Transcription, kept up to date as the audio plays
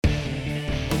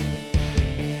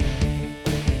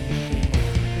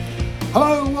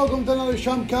Hello and welcome to another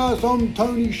Shumpcast. I'm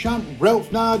Tony Shump, Ralph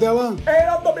Nardella. And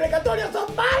I'm Dominic Antonio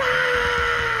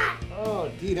Zampala!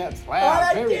 Oh dear, that's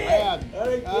loud, very loud. I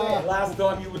don't care. Last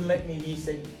time you wouldn't let me, you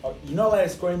said, you're not allowed to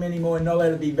scream anymore, you're not allowed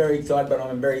to be very excited, but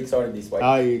I'm very excited this week.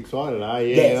 Are you excited, are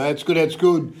you? Yes. Yeah, that's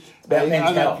good.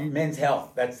 About men's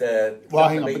health. That's well,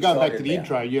 hang on, but going back to the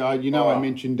intro, I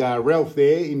mentioned Ralph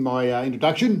there in my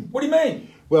introduction. What do you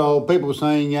mean? Well, people were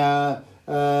saying,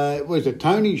 what is it,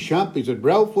 Tony Shump? Is it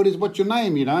Ralph? What's your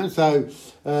name, So,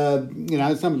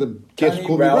 some of the guests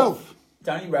call me Ralph.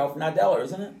 Tony Ralph Nardella,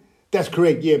 isn't it? That's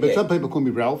correct, yeah, but some people call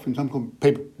me Ralph and some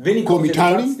people call me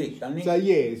Tony.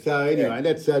 So anyway,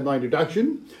 that's my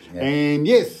introduction. Yeah. And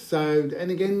yes,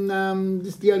 and again,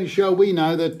 this is the only show we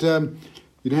know that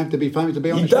you don't have to be famous to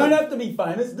be on the show. You don't have to be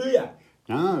famous, do you?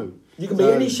 No. You can be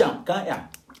any Shump, can't you?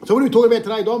 So what are we talking about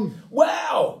today, Dom?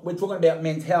 Well, we're talking about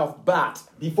men's health, but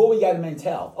before we go to men's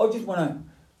health, I just want to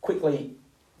quickly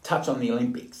touch on the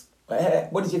Olympics.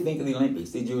 What did you think of the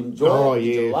Olympics? Did you enjoy it?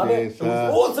 Did you love it? It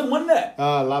was awesome, wasn't it?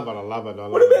 I love it.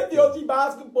 What about the Aussie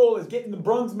basketballers getting the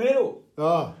bronze medal?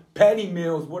 Oh. Patty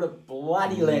Mills, what a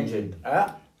bloody legend.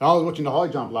 I was watching the high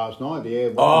jump last night. Yeah.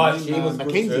 She was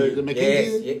McKenzie. good too.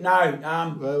 McKenzie? Yes. No,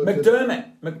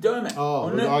 McDermott. Oh,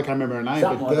 I can't remember her name.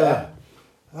 Something like that.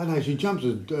 I know, she jumps,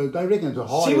 they reckon it's a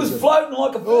high. She was floating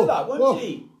like a feather, wasn't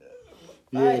she?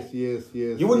 Yes.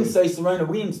 You wouldn't see Serena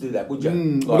Williams do that, would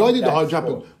you? When I did the high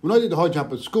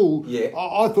jump at school,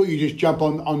 I thought you just jump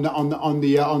on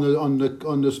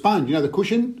the sponge, the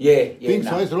cushion.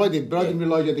 That's what I did, but I didn't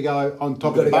realise you had to go on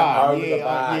top of the bar.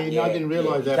 I didn't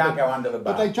realise that. You can't go under the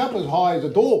bar. But they jump as high as a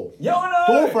door. Yeah, I know.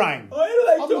 Door frame. How do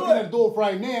they I'm do looking it? at a door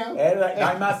frame now.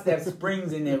 They must have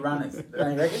springs in their runners,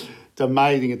 don't you reckon? It's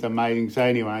amazing. So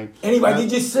anyway,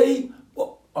 did you see?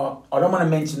 Well, I don't want to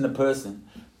mention the person,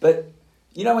 but.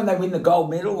 When they win the gold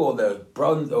medal or the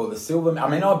bronze or the silver,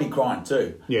 I'd be crying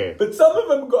too. Yeah. But some of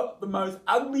them got the most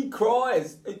ugly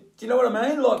cries. Do you know what I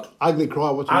mean? Like ugly cry.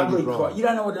 What's an ugly cry? You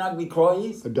don't know what an ugly cry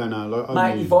is? I don't know.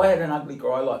 Mate, if I had an ugly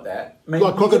cry like that,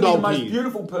 like crocodile you could be the most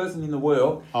beautiful person in the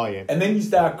world. Oh yeah. And then you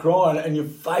start crying, and your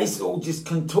face all just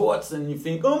contorts, and you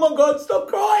think, "Oh my God, stop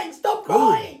crying! Stop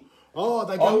crying!" Oh,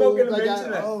 they go. I'm not going to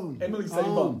mention it. Emily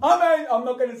Seaborn. I'm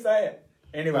not going to say it.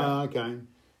 Anyway. Okay.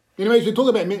 Anyways, we talk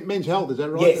about men's health, is that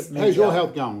right? Yes. How's your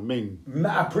health going,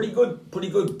 Pretty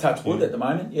good. Touch wood at the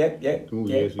moment. Yeah. Ooh,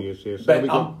 yeah. Yes. But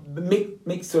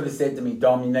Mick sort of said to me,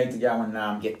 Dom, you need to go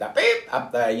and get that beep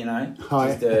up there,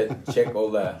 just to check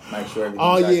all make sure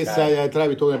everything's okay. So today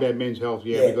we're talking about men's health.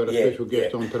 We've got a special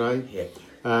guest on today.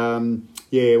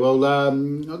 Yeah.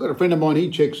 I've got a friend of mine. He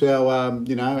checks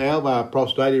our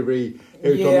prostate every time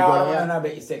we go out. I don't know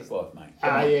about your sex life, mate.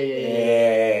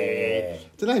 Yeah.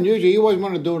 Today, usually you always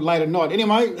want to do it late at night.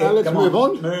 Anyway, let's move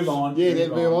on. Move on. Yeah,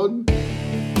 let's move on.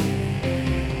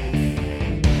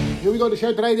 Here we got the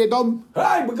show today there, Dom.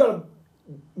 Hey, we got a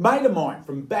mate of mine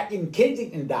from back in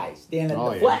Kensington days, down at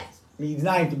the flats. His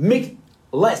name's Mick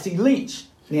Lassie Lynch.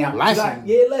 Now,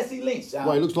 Lassie? Lassie Lynch.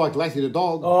 Well, he looks like Lassie the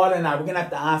dog. Oh, I don't know. We're going to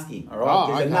have to ask him, all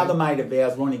right? There's another mate of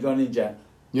ours, Ronnie Goninger,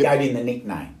 gave him the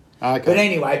nickname. Okay. But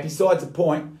anyway, besides the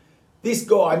point, this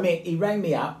guy, Mick, he rang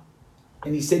me up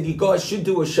and he said, you guys should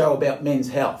do a show about men's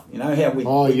health. How we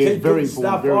keep putting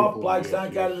stuff off, blokes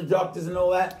don't go to the doctors and all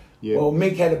that. Yeah. Well,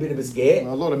 Mick had a bit of a scare.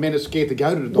 A lot of men are scared to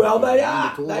go to the doctor. Well, they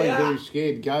are. They are very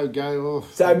scared. Go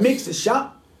off. So Mick's a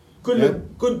Shump.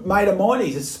 Good mate of mine.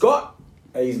 He's a Scot.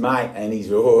 He's mate, and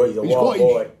he's a wild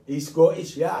boy. He's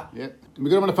Scottish, yeah. We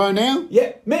got him on the phone now?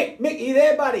 Yeah. Mick, you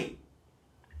there, buddy?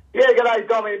 Yeah, g'day,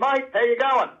 Dommy, mate. How you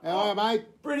going? How are you, mate?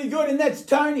 Pretty good, and that's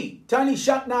Tony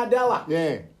Shump Nardella.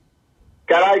 Yeah.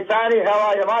 G'day, Tony. How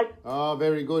are you, mate? Oh,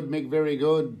 very good, Mick, very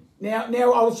good. Now,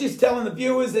 I was just telling the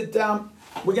viewers that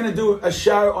we're going to do a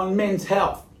show on men's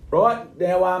health, right?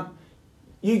 Now,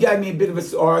 you gave me a bit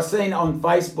of or I seen on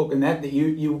Facebook and that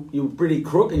you were pretty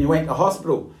crook and you went to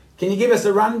hospital. Can you give us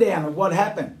a rundown of what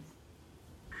happened?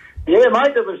 Yeah,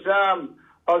 mate. It was.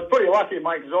 I was pretty lucky,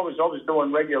 mate, because I was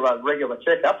doing regular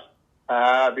checkups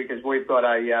because we had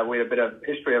a bit of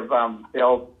history of the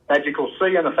old magical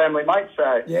C in the family, mate.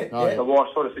 So the wife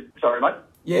sort of said, "Sorry, mate."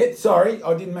 Yeah, sorry,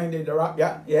 I didn't mean to interrupt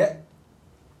you. Yeah.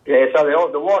 Yeah, so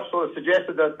the wife sort of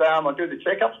suggested that I do the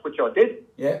checkups, which I did.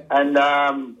 Yeah. And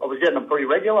I was getting them pretty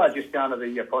regular, just going to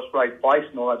the prostate place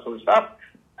and all that sort of stuff.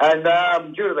 And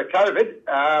due to the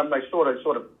COVID, they sort of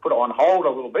put it on hold a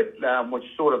little bit, which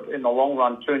sort of in the long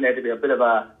run turned out to be a bit of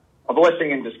a blessing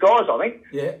in disguise, I think.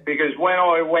 Yeah. Because when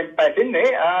I went back in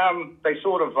there, they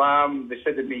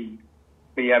said that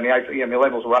my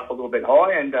levels were up a little bit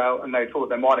high, and they thought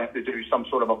they might have to do some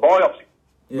sort of a biopsy.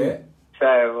 Yeah.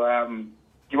 So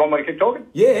you want me to keep talking?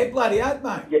 Yeah, bloody oath,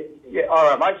 mate. Yeah, all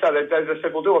right, mate. So they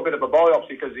said we'll do a bit of a biopsy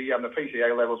because the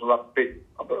PCA levels are up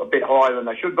a bit higher than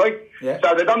they should be. Yeah.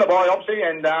 So they've done the biopsy,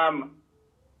 and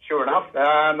sure enough,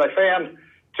 they found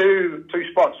two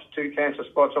cancer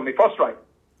spots on my prostate.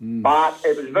 But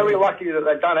it was very lucky that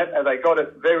they'd done it, and they got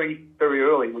it very, very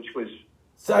early, which was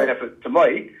a benefit to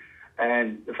me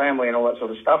and the family and all that sort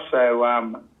of stuff.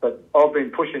 So, but I've been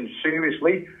pushing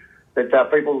seriously that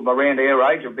people around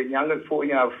our age, a bit younger,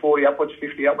 40 upwards,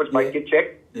 50 upwards, mate, get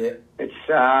checked. Yeah. It's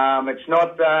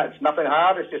nothing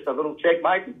hard. It's just a little check,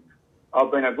 mate.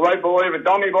 I've been a great boy, a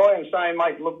dummy boy, and saying,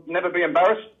 mate, look, never be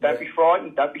embarrassed. Don't be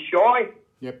frightened. Don't be shy.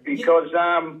 Yep. Because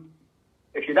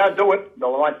if you don't do it, they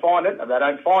won't find it. If they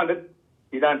don't find it,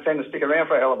 you don't tend to stick around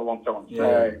for a hell of a long time. Yeah.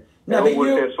 So it all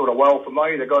worked out sort of well for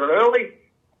me. They got it early.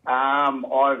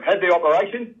 I've had the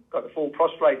operation, got the full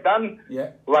prostate done. Yeah.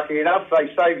 Lucky enough, they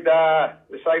saved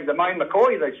the main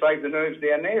McCoy. They saved the nerves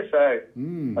down there, so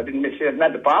I didn't miss out in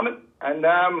that department. And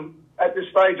at this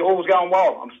stage, all's going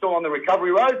well. I'm still on the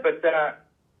recovery road, but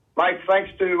mate,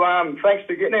 thanks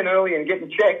to getting in early and getting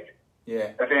checked,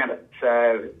 I found it.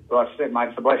 So, like I said, mate,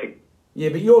 it's a blessing. Yeah,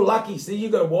 but you're lucky. See, you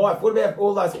got a wife. What about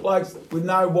all those blokes with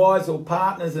no wives or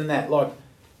partners and that? Like,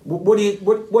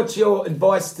 what's your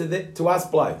advice to us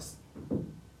blokes?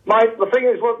 Mate, the thing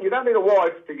is, look, you don't need a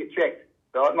wife to get checked.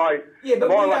 Right? My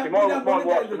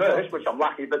wife's a nurse, which I'm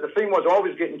lucky. But the thing was, I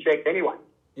was getting checked anyway.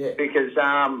 Yeah. Because,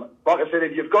 like I said,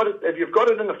 if you've got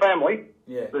it in the family,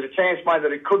 there's a chance, mate,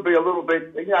 that it could be a little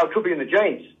bit, it could be in the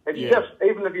genes. It's just,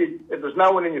 even if there's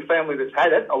no one in your family that's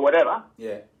had it or whatever,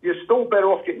 you're still better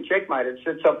off getting checked, mate.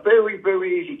 It's a very,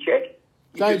 very easy check.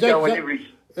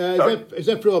 Is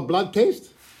that through a blood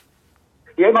test?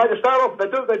 Yeah, mate, to start off, they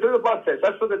do the blood test.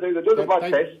 That's what they do. They do the blood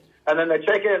test, and then they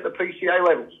check out the PCA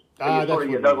levels. And you sort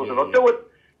of get levels. And I'll do it,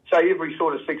 say, every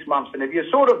sort of 6 months. And if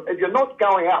you're not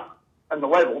going up in the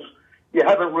levels, you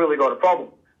haven't really got a problem.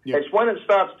 Yeah. It's when it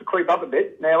starts to creep up a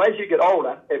bit. Now, as you get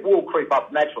older, it will creep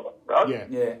up naturally, right?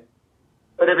 Yeah.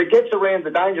 But if it gets around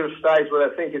the dangerous stage where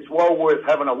they think it's well worth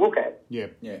having a look at, yeah.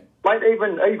 Mate,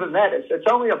 even that, it's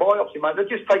only a biopsy, mate. They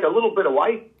just take a little bit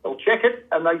away, they'll check it,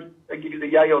 and they give you the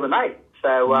yay or the nay.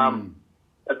 So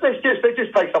it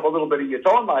just takes up a little bit of your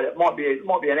time, mate. It might be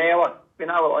an hour, an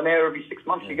hour every 6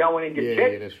 months you go in and get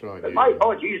checked. Yeah, that's right. But mate,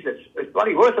 it's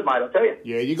bloody worth it, mate, I tell you.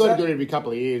 Yeah, you got to do it every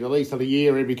couple of years, at least a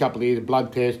year, every couple of years, a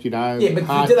blood test, Yeah,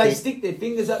 but do they stick their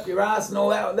fingers up your ass and all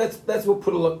that? That's what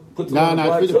puts No,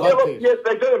 it's through the blood test. Yes,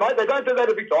 they do, mate. They don't do that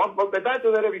every time. Look, they don't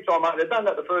do that every time, mate. They've done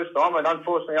that the first time, and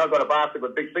unfortunately I got a bastard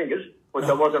with big fingers, which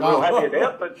I wasn't real happy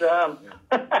about, but...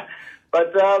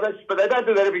 But they don't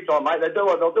do that every time, mate.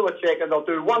 They'll do a check, and they'll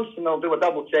do once, and they'll do a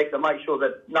double check to make sure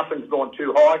that nothing's gone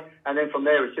too high, and then from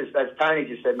there it's just, as Tony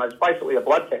just said, mate, it's basically a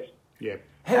blood test. Yeah.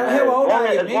 How old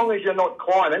are you, Mick? As long as you're not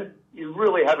climbing, you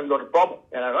really haven't got a problem,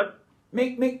 right?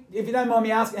 Mick, if you don't mind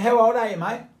me asking, how old are you,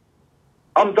 mate?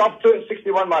 I'm turning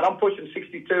 61, mate. I'm pushing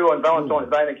 62 on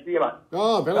Valentine's Day next year, mate.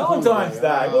 Oh, Valentine's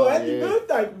Day. Well, happy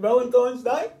birthday for Valentine's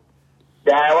Day.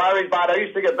 Yeah, worries, mate. I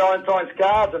used to get Valentine's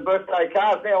cards and birthday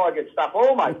cards. Now I get stuff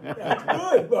all, mate.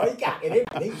 Good. Well, you can't get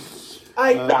everything.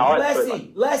 Hey,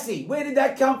 Lassie, where did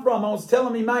that come from? I was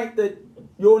telling me, mate, that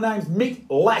your name's Mick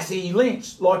Lassie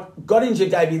Lynch. Like, Gottinger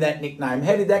gave you that nickname.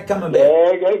 How did that come about?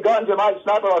 Yeah, Gottinger, mate,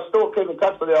 Snapper. I still keep in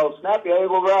touch with the old Snap. Yeah, we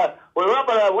were up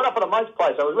at a mate's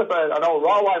place. I was with an old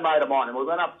railway mate of mine, and we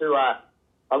went up to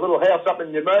a little house up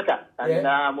in Numurkah,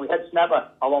 and we had Snapper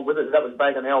along with us. That was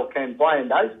back in the old Ken playing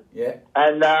days. Yeah.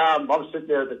 And I'm sitting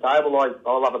there at the table. I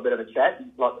love a bit of a chat,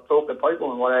 like to talk to people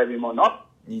and whatever you might not.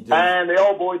 You do. And the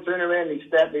old boy turned around and he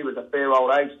stabbed me. He was a fair old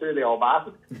age too, the old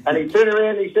bastard. And he turned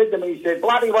around and he said to me, he said,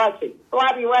 bloody waxy.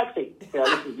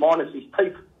 This is minus his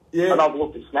teeth. Yeah. And I've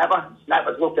looked at Snapper.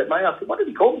 Snapper's looked at me. I said, what did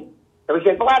he call me? And he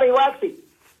said, bloody waxy.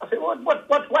 I said,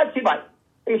 what's waxy, mate?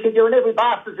 He said, you're in every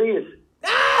bastard's ears.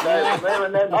 There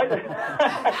and then, mate.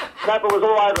 Snapper was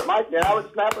all over it, mate. You know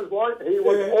what Snapper's like? He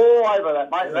was all over that,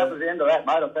 mate. And that was the end of that,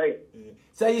 mate, I'll tell you. Yeah.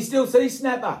 So you still see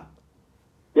Snapper?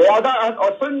 Yeah,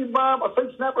 I seen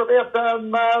Snapper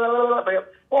about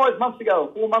 4 months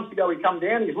ago. He come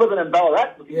down. He's living in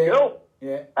Ballarat with his girl.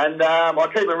 Yeah. And I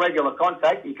keep in regular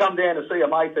contact. He come down to see a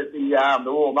mate at the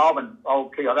Royal Melbourne.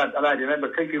 Old Keith, I don't know. Do you remember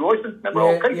Keithy Royston? Remember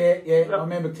old Keith? Yeah. I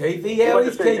remember Keithy. How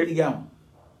is Keithy going?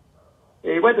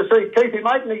 He went to see Keithy,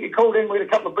 mate, and he called in with a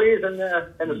couple of beers in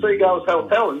the Seagulls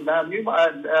Hotel in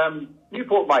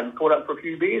Newport, mate, and caught up for a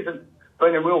few beers and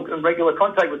been in regular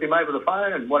contact with him over the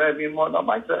phone and whatever and whatnot,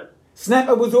 mate. So.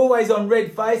 Snapper was always on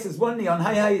Red Faces, wasn't he, on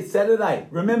Hey Hey It's Saturday?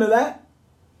 Remember that?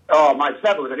 Oh, mate,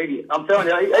 Snapper was an idiot. I'm telling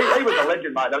you, he was a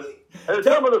legend, mate. There's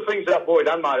some of the things that boy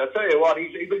done, mate. I tell you what,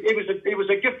 he was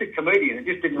a gifted comedian and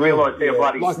just didn't realise how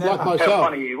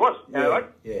funny he was. Yeah, you know,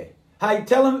 yeah. Hey,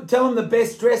 tell him the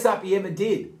best dress up he ever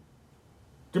did.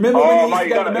 Do you remember when he used to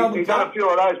go to Melbourne He's Cup? done a few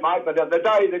of those, mate. But the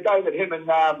day that him and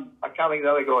I can't think of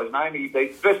the other guy's name, they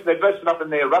dressed up in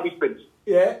their rubbish bins.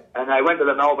 Yeah. And they went to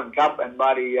the Melbourne Cup, and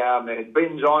buddy, they had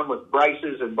bins on with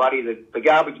braces, and buddy, the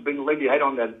garbage bin lid you had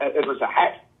on, it was a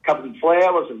hat covered in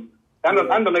flowers, and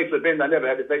underneath the bin they never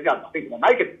had it. They got nothing to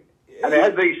make it. And they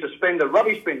had these suspended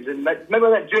rubbish bins. And remember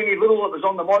that Jeannie Little that was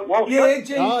on the Mike Walsh? Yeah,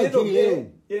 Jeannie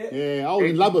Little. Yeah, I was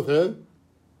in love with her.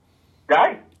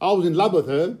 Okay? I was in love with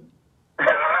her.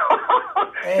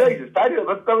 Jesus, there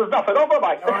was nothing of her,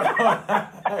 mate.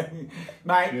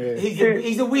 Mate, yeah.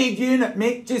 He's a weird unit,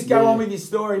 Mick. Just go on with your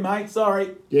story, mate.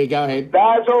 Sorry. Yeah, go ahead.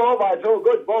 No, it's all right, mate. It's all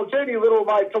good. Well, Jeannie Little,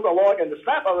 mate, took a liking to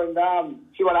Snapper, and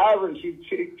she went over and she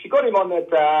got him on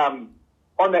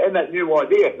that in that New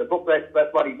Idea, the book, that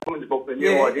bloody woman's book, the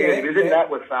New Idea. He was in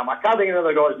that with I can't think of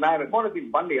the guy's name. It might have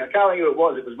been Bundy. I can't think who it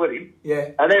was. It was with him.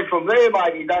 Yeah. And then from there,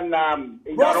 mate, he done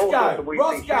all sorts of weird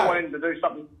things. She Roscoe. wanted him to do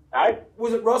something. Hey?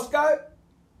 Was it Roscoe?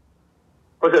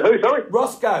 Was it who, sorry?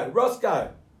 Roscoe.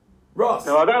 Ross.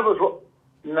 No, I don't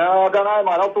know,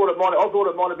 mate. I thought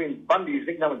it might have been Bundy. His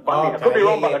nickname was Bundy. Okay, I could be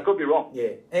wrong, but I could be wrong. Yeah.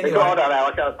 Anyway. I don't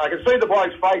know. I can see the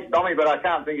bloke's face, dummy, but I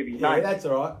can't think of his name. Yeah, that's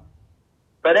all right.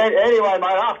 But anyway,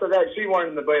 mate, after that, she wanted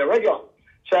him to be a regular.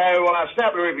 So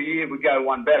Snapper every year would go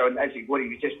one better, and as he would, he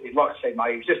was just, like I said,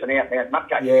 mate, he was just an out-and-out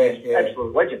nutcase. Yeah.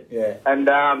 Absolute legend. Yeah. And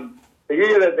the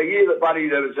year that Buddy,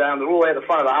 there was, they're all out the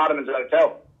front of the Hardiman's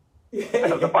Hotel. Yeah.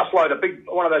 And there was a busload,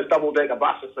 one of those double-decker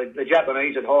buses. The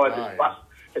Japanese had hired this bus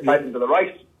to take them to the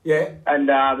race. Yeah. And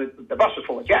the bus was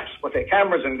full of Japs with their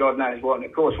cameras and God knows what. And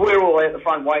of course, we were all out the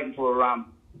front waiting for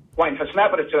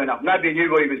Snapper to turn up. Nobody knew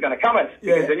what he was going to come as.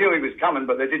 Because they knew he was coming,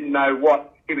 but they didn't know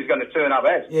what he was going to turn up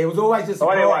as. Yeah, it was always a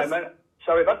surprise. So anyway,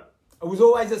 sorry, but it was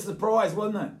always a surprise,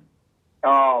 wasn't it?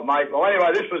 Oh, mate. Well,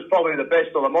 anyway, this was probably the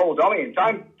best of them all, Tommy. And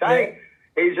Tony,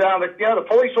 he's the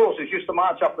police horses used to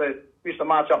march up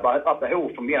the hill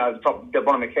from the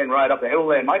bottom of Ken Road up the hill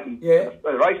there, mate. And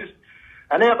the races.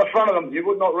 And out the front of them, you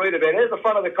would not read about it. Out the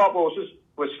front of the cop horses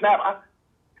was Snapper.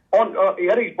 He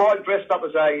had his bike dressed up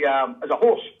as a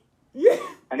horse. Yeah.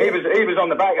 And he was on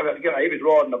the back of it. He was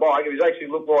riding the bike. It actually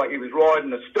looked like he was riding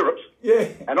the stirrups. Yeah.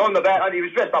 And on the back, he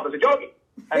was dressed up as a jockey.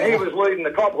 And he was leading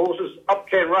the cop horses up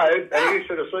Ken Road, and you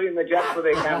should have seen the Japs with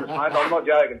their cameras, mate. I'm not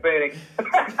joking, Fanning.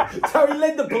 So he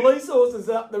led the police horses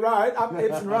up the road, up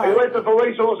Epsom Road. He led the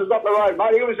police horses up the road,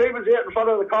 mate. He was out in front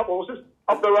of the cop horses,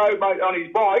 up the road, mate, on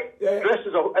his bike, dressed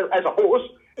as a horse,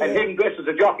 and him dressed as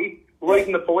a jockey,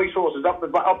 leading the police horses up the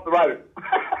road.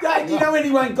 Do you know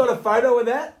anyone got a photo of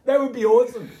that? That would be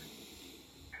awesome.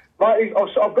 Mate,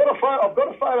 I've got a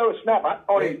photo of Snapper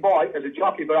on his bike as a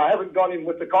jockey, but I haven't got him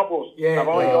with the cop horse. Yeah, I've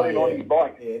only got him on his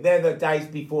bike. Yeah, they're the days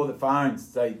before the phones,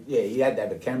 so he had to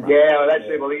have a camera. Yeah, well, that's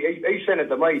it. Well, he sent it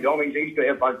to me, Dom. He's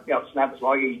got Snappers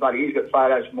like he's got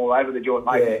photos from all over the joint,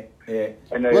 mate. Yeah.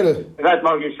 And that's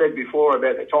what you said before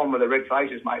about the time with the red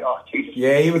faces, mate. Oh, Jesus.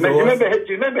 Yeah, he was awesome. awesome. Do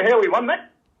you remember how he won that?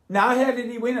 No, how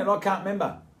did he win it? I can't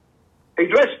remember. He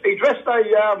dressed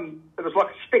it was like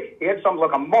a stick. He had something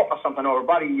like a mop or something, or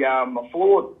a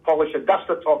floor polisher,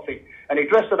 duster type thing, and he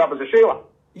dressed it up as a Sheila.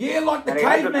 Yeah, like the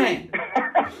caveman.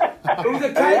 It was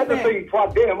a caveman. He had the thing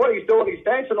plugged in, and what he's doing, he's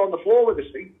dancing on the floor with this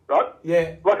thing, right?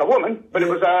 Yeah. Like a woman, but it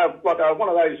was one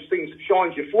of those things that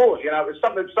shines your floors, you know. It's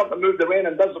something moved around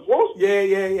and does the floors.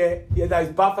 Yeah,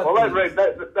 those buffer Well, things.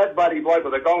 that buddy bloke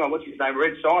with the gong on, what's his name,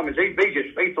 Red Simons, he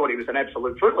thought he was an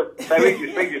absolute fruitless. So he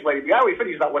just let him go. He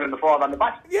finished up winning the $500.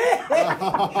 Yeah.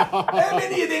 How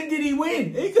many of them did he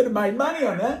win? He could have made money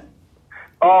on that.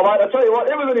 Oh, mate, I tell you what,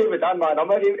 everything he ever done, mate. I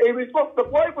mean, the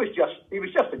bloke was just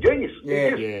a genius.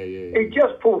 Yeah. He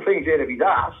just pulled things out of his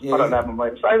ass. Yeah. I don't know if I'm allowed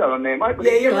to say that on there, mate. But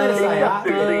you're allowed to say that.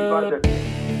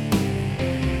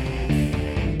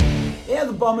 How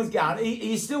the Bombers going? Are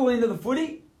you still into the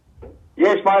footy?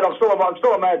 Yes, mate. I'm still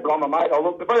a mad Bomber, mate.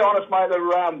 Look, to be honest, mate, they're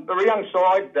a young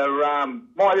side.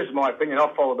 This is my opinion.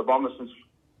 I've followed the Bombers since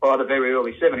by the very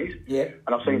early 70s. Yeah.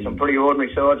 And I've seen some pretty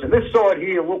ordinary sides. And this side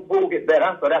here will get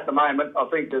better, but at the moment, I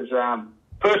think there's,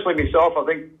 personally myself, I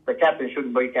think the captain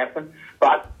shouldn't be captain.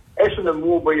 But Essendon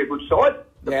will be a good side.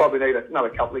 They'll probably need another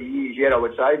couple of years yet, I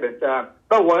would say. But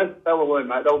they'll learn,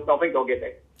 mate. I think they'll get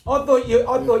there. I thought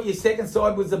your second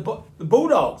side was the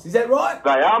Bulldogs. Is that right? They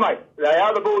are, mate. They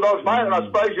are the Bulldogs, mate. And I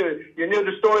suppose you knew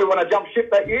the story when I jumped ship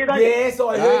that year, don't you? Yes,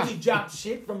 I heard you jumped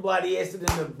ship from bloody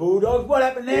Essendon to Bulldogs. What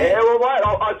happened there? Yeah, well, mate,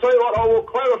 I'll tell you what, I will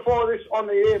clarify this on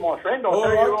the air, my friend. All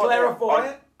right, clarify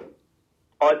it.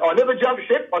 I never jumped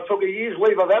ship. I took a year's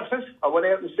leave of absence. I went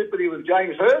out in sympathy with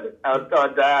James Hird.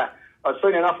 I'd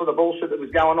seen enough of the bullshit that was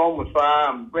going on with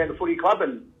around the footy club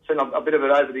and seen a bit of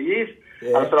it over the years.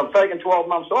 Yeah. And I said, I'm taking 12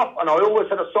 months off. And I always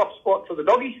had a soft spot for the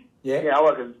doggies. Yeah.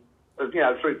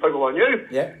 Through people I knew.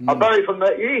 Yeah. I buried from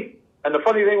that year. And the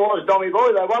funny thing was, Dommy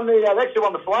boy, they actually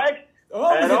won the flag.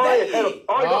 Oh, and I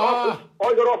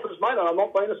got offers, mate, and I'm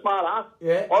not being a smart ass.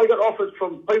 Yeah. I got offers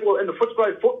from people in the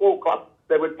Footscray Football Club.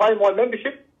 They would pay my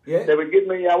membership. Yeah. They would give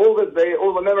me all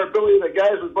the memorability that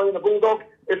goes with being a Bulldog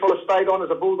if I stayed on as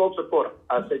a Bulldog supporter.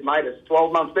 I said, mate, it's a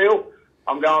 12-month deal.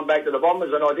 I'm going back to the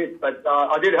Bombers, and I did. But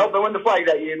I did help them win the flag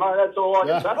that year, mate. That's all I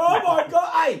can say. Oh, my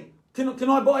God. Hey, can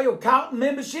I buy your Carlton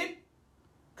membership?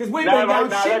 Because we've been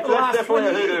going shit the last 20 years. Definitely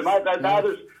a hoodoo, mate.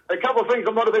 There's a couple of things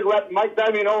I'm not a big rap, mate.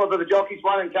 Damien Oliver, the jockey's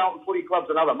one, and Carlton Footy Club's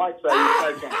another, mate. So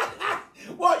no chance.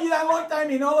 What, you don't like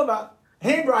Damien Oliver?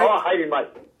 Handbrake? Oh, I hate him, mate.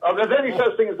 If there's any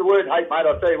such thing as the word hate, mate,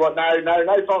 I'll tell you what, no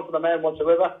time for the man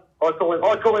whatsoever. I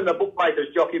call him the bookmaker's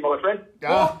jockey, my friend.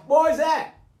 Why is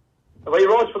that? Well, he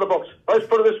rides for the books. Let's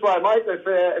put it this way, mate.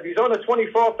 If he's on a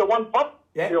 25-1 pop,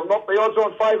 he'll knock the odds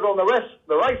on favour on the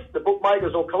race. The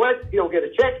bookmakers will collect. He'll get a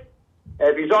cheque.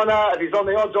 If he's on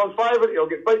the odds on favourite, he'll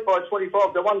get beat by a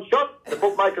 25-1 shot. The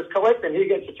bookmakers collect, and he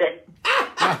gets a cheque.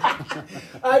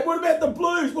 Hey, what about the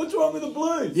Blues? What's wrong with the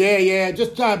Blues? Yeah.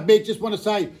 Just Mick, just want to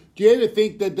say, do you ever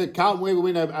think that the Carlton will ever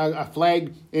win a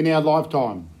flag in our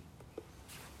lifetime?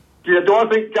 Do I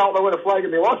think Carlton will win a flag in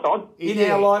their lifetime?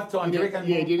 In our lifetime, do you reckon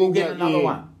we'll get another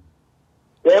one?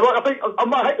 Yeah, well, I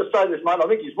might hate to say this, mate. I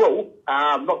think he will.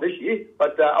 Not this year,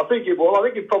 but I think he will. I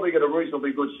think he's probably got a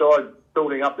reasonably good side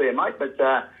building up there, mate. But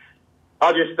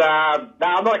I'm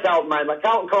not a Carlton, mate. Like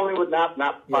Carlton, Collingwood, pass,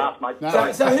 mate.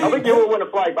 No. So I think you will win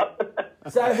a flag, but.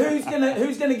 So who's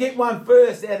gonna get one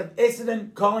first out of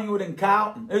Essendon, Collingwood, and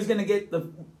Carlton? Who's gonna get the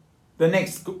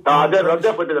next? I'll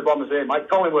definitely be the Bombers there, mate.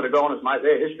 Collingwood are gone as mate.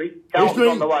 Their history. Carlton's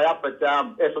on the way up, but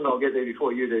Essendon will get there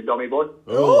before you do, Dommy boy.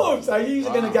 Oh, so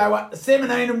you're going to go up to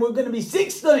 17 and we're going to be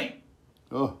 16.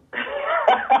 Oh,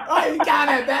 you can't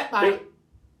have that, mate.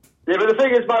 Yeah, but the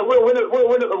thing is, mate, we'll win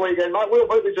at the weekend, mate. We'll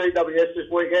beat the GWS this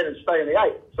weekend and stay in the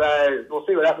 8. So we'll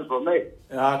see what happens from there.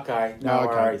 Okay, no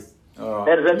worries. All right.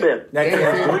 How does that sound? That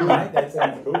sounds good, mate. That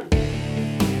sounds good.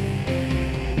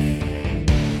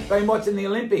 Been watching the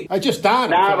Olympics? I just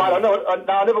started. No, mate,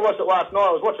 I never watched it last night.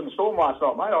 I was watching the Storm last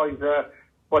night, mate. I was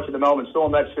watching the Melbourne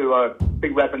Storm. That's who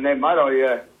big rapping them, mate.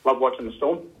 I love watching the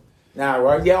Storm. No,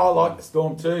 right. Yeah, I like the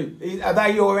Storm too. Are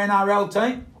they your NRL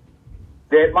team?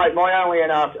 Yeah, mate, my only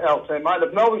NRL team, mate.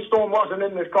 If Melbourne Storm wasn't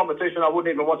in this competition, I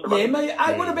wouldn't even watch it. Yeah, mate.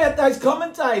 Hey, what about those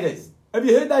commentators? Have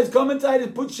you heard those commentators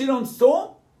put shit on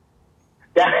Storm?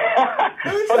 Yeah,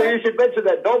 funny you should mention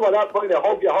that, Dom. I don't mean to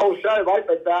hog your whole show, mate,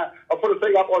 but I put a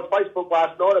thing up on Facebook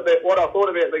last night about what I thought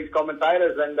about these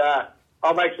commentators, and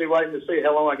I'm actually waiting to see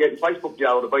how long I get in Facebook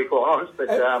jail, to be quite honest. But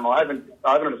I haven't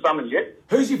had a summons yet.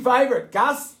 Who's your favourite,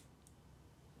 Gus?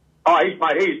 Oh, he's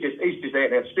just out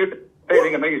there stupid.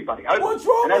 Everything of me is bloody open. What's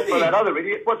wrong with him? That other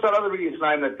idiot. What's that other idiot's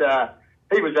name that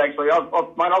he was actually? I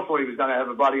thought he was going to have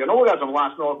a bloody an orgasm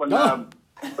last night when.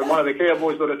 But one of the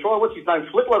Cowboys got a try. What's his name?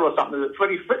 Flickler or something? Is it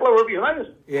Freddie Flickler or whatever his name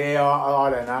is? Yeah, I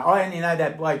don't know. I only know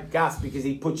that bloke Gus because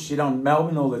he puts shit on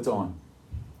Melbourne all the time.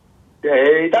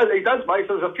 Yeah, he does, mate.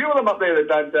 So there's a few of them up there that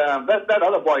don't. That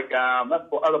other bloke,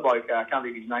 I can't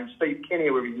think of his name. Steve Kenny,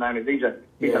 or whatever his name is.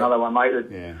 He's another one, mate.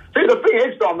 Yeah. See, the thing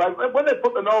is, Dom, when they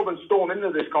put the Melbourne Storm into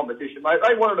this competition, mate,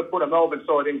 they wanted to put a Melbourne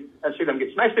side in and see them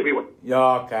get smashed everywhere.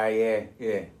 Yeah, okay,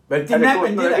 yeah. But it didn't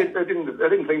happen, did it? They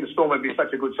didn't think the Storm would be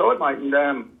such a good side, mate. And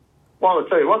well, I'll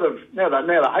tell you what, now they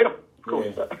hate them, of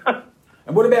course. Yeah.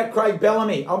 And what about Craig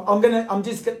Bellamy?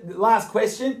 Last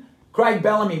question. Craig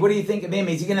Bellamy, what do you think of him?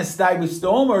 Is he going to stay with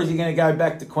Storm or is he going to go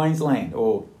back to Queensland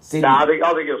or Sydney? No, I think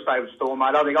he'll stay with Storm,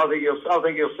 mate. I think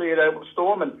he'll see it out with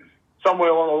Storm, and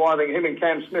somewhere along the line, I think him and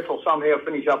Cam Smith will somehow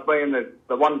finish up being the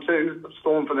 1-2 of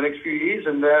Storm for the next few years.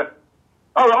 And I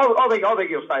think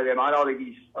he'll stay there, mate. I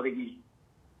think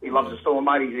he loves the Storm,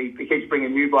 mate. He keeps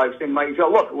bringing new blokes in, mate. He's got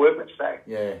a lot to work with, so.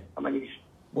 Yeah. I mean,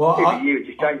 every year it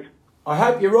just changes. I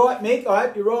hope you're right, Mick. I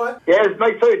hope you're right. Yeah,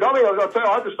 me too, Dommy. I'll tell you,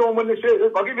 I hope the Storm win this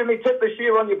year. I'll give you my tip this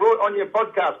year on your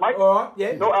podcast, mate. All right,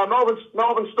 yeah.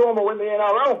 Melbourne Storm will win the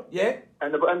NRL. Yeah.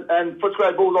 And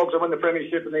Footscray Bulldogs will win the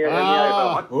premiership in the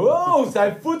AFL, mate. Oh,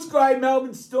 so Footscray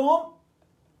Melbourne Storm.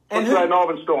 Footscray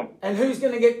Melbourne Storm. And who's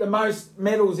going to get the most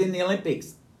medals in the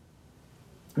Olympics?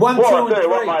 1, well, 2, I'll tell you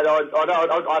 3. what, mate.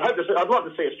 I'd love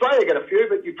to see Australia get a few,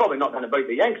 but you're probably not going to beat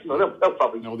the Yanks. They'll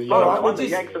probably the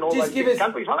Yanks and all those countries,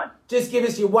 won't they? Just give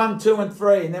us your 1, 2, and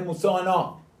 3, and then we'll sign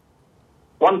off.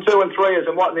 1, 2, and 3 is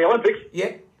in what in the Olympics?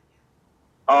 Yeah.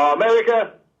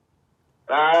 America,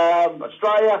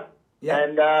 Australia. Yeah.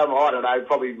 And I don't know,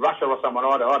 probably Russia or someone.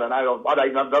 I don't know. I don't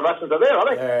even know if the Russians are there,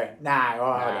 are they? No,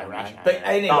 I don't know. Russia. But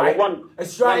anyway, one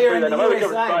Australia and the America,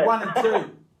 USA, Australia. 1 and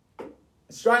 2.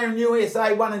 Australia and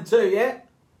USA, 1 and 2, yeah?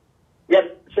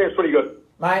 Yep, sounds pretty good.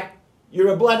 Mate, you're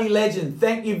a bloody legend.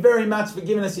 Thank you very much for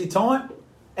giving us your time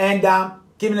and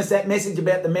giving us that message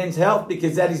about the men's health,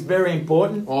 because that is very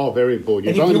important. Oh, very important.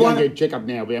 And Yes, I'm if you going to wanna- get a check-up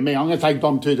now. But, I mean, I'm going to take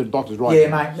Dom to the doctors right Yeah,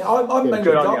 now. mate. I've been to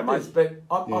good the on you, doctors, mate.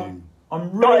 but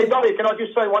I'm Dolly, really... can I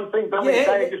just say one thing? Dominic,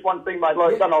 Yeah. just one thing, mate.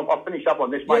 Like, Yeah. I'll finish up on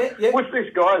this, mate. Yeah. With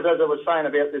this, guys, as I was saying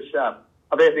about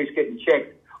this getting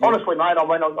checked. Yeah. Honestly, mate, I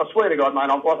mean, I swear to God, mate,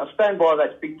 I stand by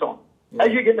that big time. Yeah.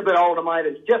 As you're getting a bit older, mate,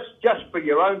 it's just for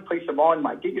your own peace of mind,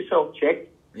 mate. Get yourself checked.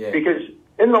 Yeah. Because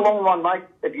in the long run, mate,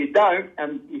 if you don't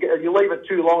and you leave it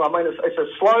too long, I mean, it's a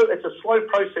slow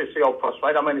process, the old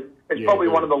prostate. I mean, it's probably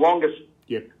one of the longest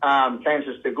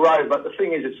cancers to grow, but the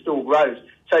thing is, it still grows.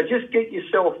 So just get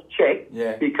yourself checked,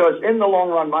 because in the long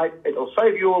run, mate, it'll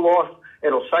save your life.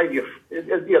 It'll save your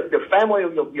family.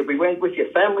 You'll be around with your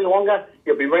family longer.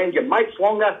 You'll be around your mates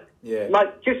longer. Yeah. Mate,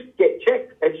 just get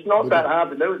checked. It's not that hard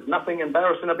to do. There's nothing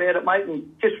embarrassing about it, mate,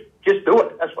 and just do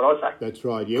it. That's what I say. That's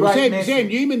right, yeah. Great Well, Sam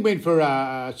Newman went for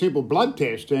a simple blood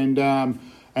test, and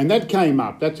that came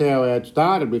up. That's how it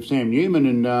started with Sam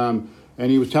Newman, and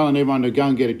he was telling everyone to go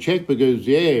and get a check because,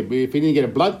 if he didn't get a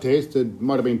blood test, it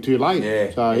might have been too late.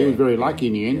 Yeah, so he was very lucky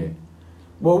in the end. Yeah.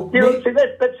 Well, See, that's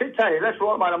it, Tony. That's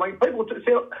right, mate. I mean, people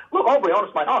see. Look, I'll be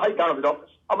honest, mate. I hate going to the doctors.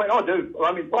 I mean, I do.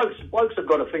 I mean, blokes have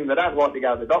got a thing they don't like to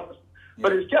go to the doctors.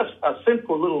 But it's just a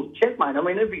simple little check, mate. I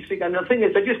mean, every single... And the thing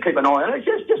is, they just keep an eye on it.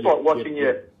 It's just like watching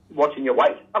your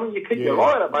weight. I mean, you keep your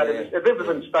eye on it, mate. If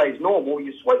everything stays normal,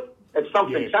 you're sweet. If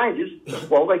something changes,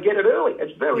 well, they get it early.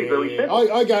 It's very simple.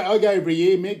 I go every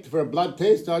year, Mick, for a blood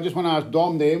test. I just want to ask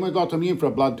Dom there. We've got him in for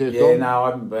a blood test, Yeah, Dom. no, I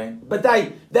haven't been. But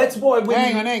that's why women...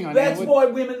 Hang on. That's why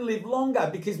women live longer,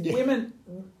 because women...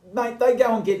 Mate, they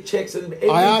go and get checks and everything.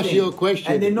 I asked you a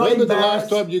question. And they're not when was the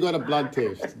embarrassed. last time you got a blood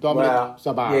test? Dominic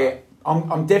Sabara. Yeah,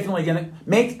 I'm definitely going to...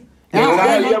 Mick... No,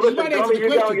 Listen, you won't Tommy, answer the you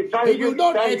go question. and get He will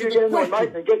not answer the question.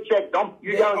 Mate, and get checked, Dom.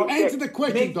 You go and get Answer the checked.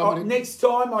 question, Mick, Dominic. next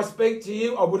time I speak to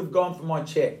you, I would have gone for my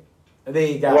check. There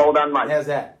you go. Well done, mate. How's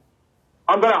that?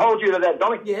 I'm going to hold you to that,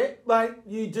 Dominic. Yeah, mate,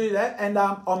 you do that. And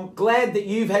I'm glad that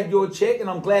you've had your check, and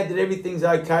I'm glad that everything's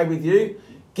okay with you.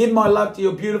 Give my love to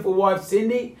your beautiful wife,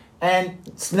 Cindy, and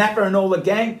Snapper and all the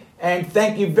gang. And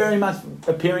thank you very much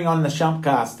for appearing on the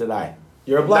Shumpcast today.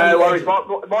 You're a bloody No worries.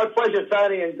 legend. My pleasure,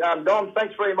 Tony and Dom.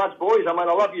 Thanks very much, boys. I mean,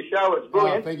 I love your show. It's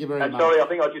brilliant. thank you very much. Sorry, I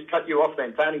think I just cut you off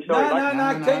then, Tony. Sorry, mate.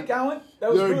 No, keep going.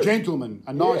 That was You're good. a gentleman,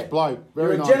 a nice bloke. Very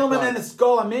You're a nice gentleman bloke. and a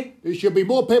scholar, Mick. There should be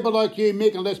more people like you,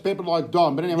 Mick, and less people like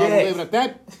Dom. But anyway, Yes. we'll leave it at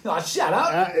that. Oh, shut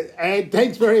up. And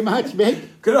thanks very much, Mick.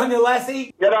 Good on you,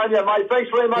 lassie. Get on you, mate.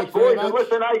 Thanks very much, Thanks very boys. And much.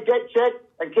 listen, hey, get checked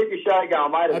and keep your show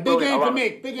going, mate. It's A big brilliant. hand I for love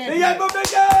it. Mick. Big hand Big for up Mick.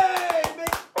 for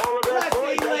Mick. All the best,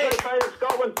 boys. Lassie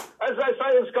As Lee. they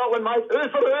say in Scotland, mate. Who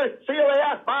for who? See you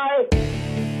later. Bye.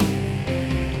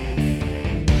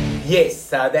 Yes,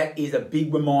 so that is a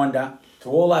big reminder to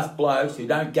all us blokes who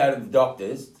don't go to the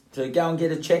doctors to go and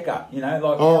get a checkup. You know,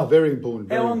 like Very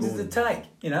important. how long does it take?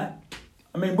 You know,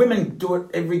 I mean, women do it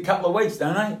every couple of weeks,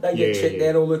 don't they? They get checked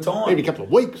out all the time. Every couple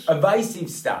of weeks. Evasive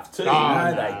stuff too. No,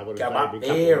 they go up every couple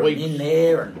there of and in weeks.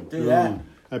 there and do that.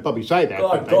 They probably say that,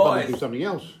 God, but they probably guys. do something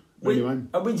else. We, Anyway.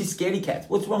 Are we just scaredy cats?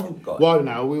 What's wrong with guys? Well, I don't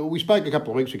know. We spoke a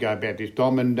couple of weeks ago about this,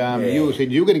 Dom, and you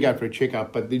said you were going to go for a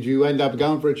checkup, but did you end up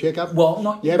going for a checkup? Well,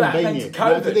 not You haven't but been it's yet.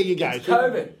 COVID. No, so there you go. It's So-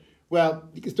 COVID. Well,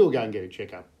 you can still go and get a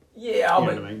checkup. Yeah, You know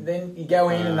but what I mean? then you go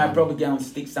in and they probably go and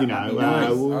stick something up your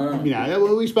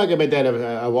nose. We spoke about that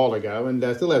a while ago, and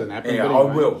still hasn't happened. Yeah, but I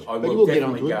anyway. will. But We'll we'll get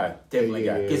definitely onto go. it. Definitely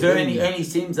Yeah, go. yeah, Because yeah. Ernie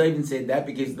Sims even said that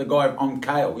because the guy on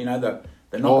Kale, you know,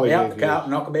 the knockabout, Oh, yeah, the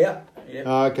Carlton knockabout. Yeah.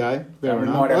 Okay, fair So we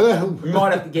enough.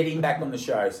 might have to get him back on the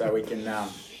show so we can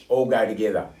all go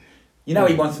together. You know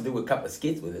he wants to do a couple of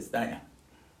skits with us, don't you?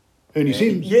 Ernie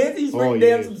Sims? Yes, he's written down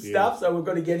yes, some yes. stuff, so we've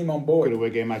got to get him on Got board. to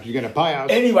work out how much he's going to pay us.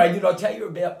 Anyway, did I tell you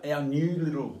about our new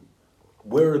little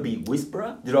Werribee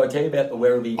Whisperer? Did I tell you about the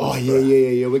Werribee Oh, Whisperer?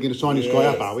 yeah. We're going to sign this guy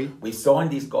up, are we? We've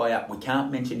signed this guy up. We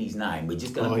can't mention his name. We're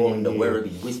just going to call him the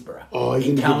Werribee Whisperer. Oh, he's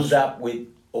he gonna comes give us- up with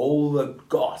all the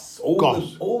goss,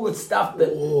 all the stuff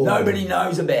that Oh. nobody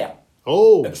knows about.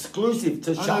 Oh. Exclusive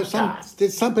to I know Shotcast.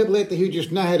 there's some people out there who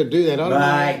just know how to do that.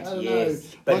 I don't know.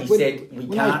 Yes. But Like he when- said we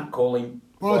when can't call him.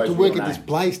 When I by used his to work real at this name.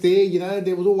 place there,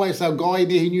 there was always some guy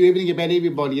there who knew everything about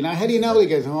everybody, How do you know? He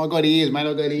goes, I got ears, mate,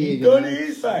 I got ears. You got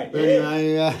ears, mate. But Yeah.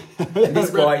 anyway, And this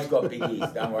guy's got big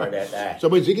ears. Don't worry about that. So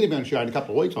when's he going to be on the show? In a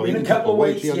couple of weeks? In a couple of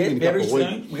weeks, I think in a very couple of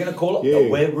soon. weeks. We're going to call it Yeah. the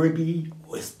Werribee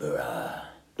Whisperer.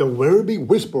 The Werribee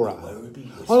Whisperer. Werribee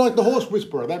I like The Horse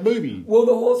Whisperer, that movie. Well,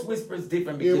 The Horse Whisperer is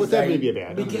different because what's that movie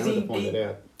about? Because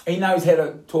he knows how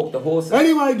to talk to horses.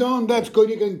 Anyway, Don, that's good.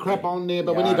 You can crap on there,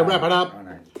 but we need to wrap it up.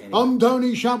 Anyway. I'm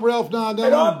Tony Shump, Ralph Nardone.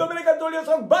 And I'm Dominic Antonio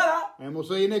Sambana. And we'll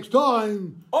see you next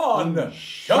time on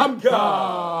Shumpcast.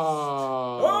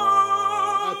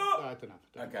 That's enough.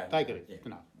 Okay. Take it.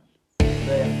 Enough.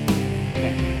 See ya.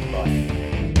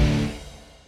 Bye.